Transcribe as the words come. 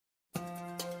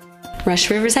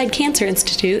Rush Riverside Cancer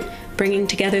Institute, bringing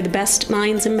together the best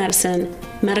minds in medicine,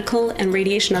 medical and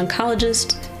radiation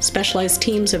oncologists, specialized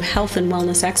teams of health and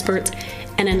wellness experts,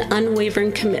 and an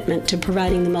unwavering commitment to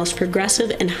providing the most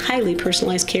progressive and highly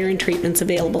personalized care and treatments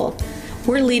available.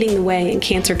 We're leading the way in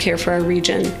cancer care for our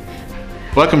region.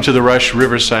 Welcome to the Rush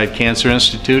Riverside Cancer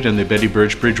Institute and the Betty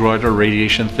Burge Bridgewater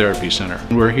Radiation Therapy Center.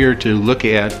 We're here to look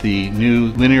at the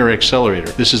new linear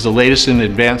accelerator. This is the latest in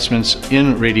advancements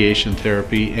in radiation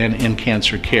therapy and in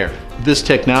cancer care. This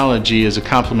technology is a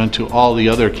complement to all the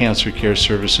other cancer care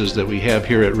services that we have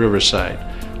here at Riverside.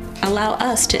 Allow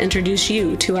us to introduce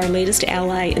you to our latest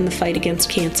ally in the fight against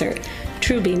cancer,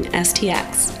 Truebeam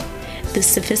STX. This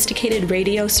sophisticated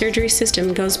radiosurgery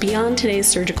system goes beyond today's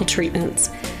surgical treatments.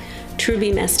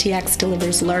 Truebeam STX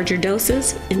delivers larger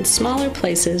doses in smaller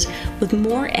places with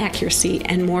more accuracy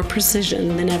and more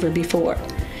precision than ever before.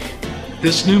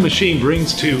 This new machine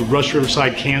brings to Rush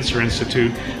Riverside Cancer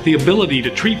Institute the ability to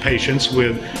treat patients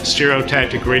with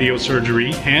stereotactic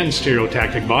radiosurgery and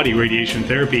stereotactic body radiation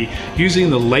therapy using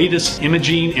the latest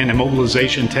imaging and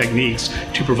immobilization techniques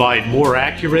to provide more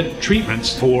accurate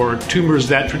treatments for tumors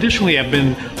that traditionally have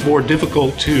been more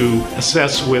difficult to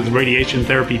assess with radiation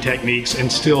therapy techniques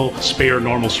and still spare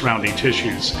normal surrounding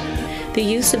tissues. The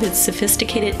use of its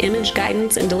sophisticated image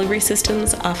guidance and delivery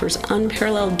systems offers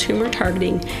unparalleled tumor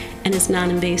targeting and is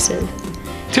non-invasive.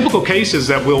 Typical cases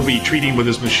that we'll be treating with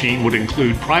this machine would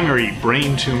include primary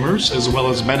brain tumors as well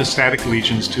as metastatic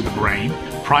lesions to the brain,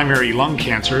 primary lung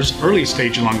cancers, early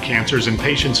stage lung cancers, and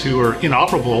patients who are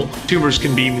inoperable. Tumors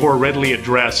can be more readily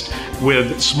addressed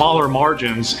with smaller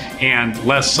margins and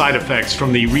less side effects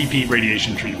from the repeat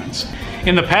radiation treatments.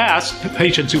 In the past,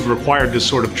 patients who've required this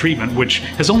sort of treatment, which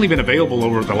has only been available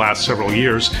over the last several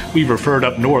years, we've referred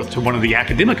up north to one of the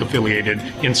academic-affiliated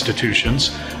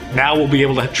institutions. Now we'll be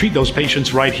able to treat those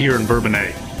patients right here in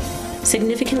Bourbonnais.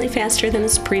 Significantly faster than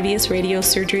its previous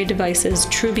radiosurgery devices,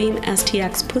 Truebeam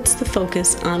STX puts the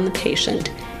focus on the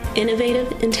patient.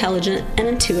 Innovative, intelligent, and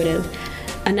intuitive.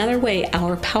 Another way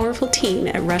our powerful team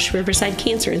at Rush Riverside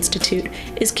Cancer Institute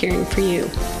is caring for you.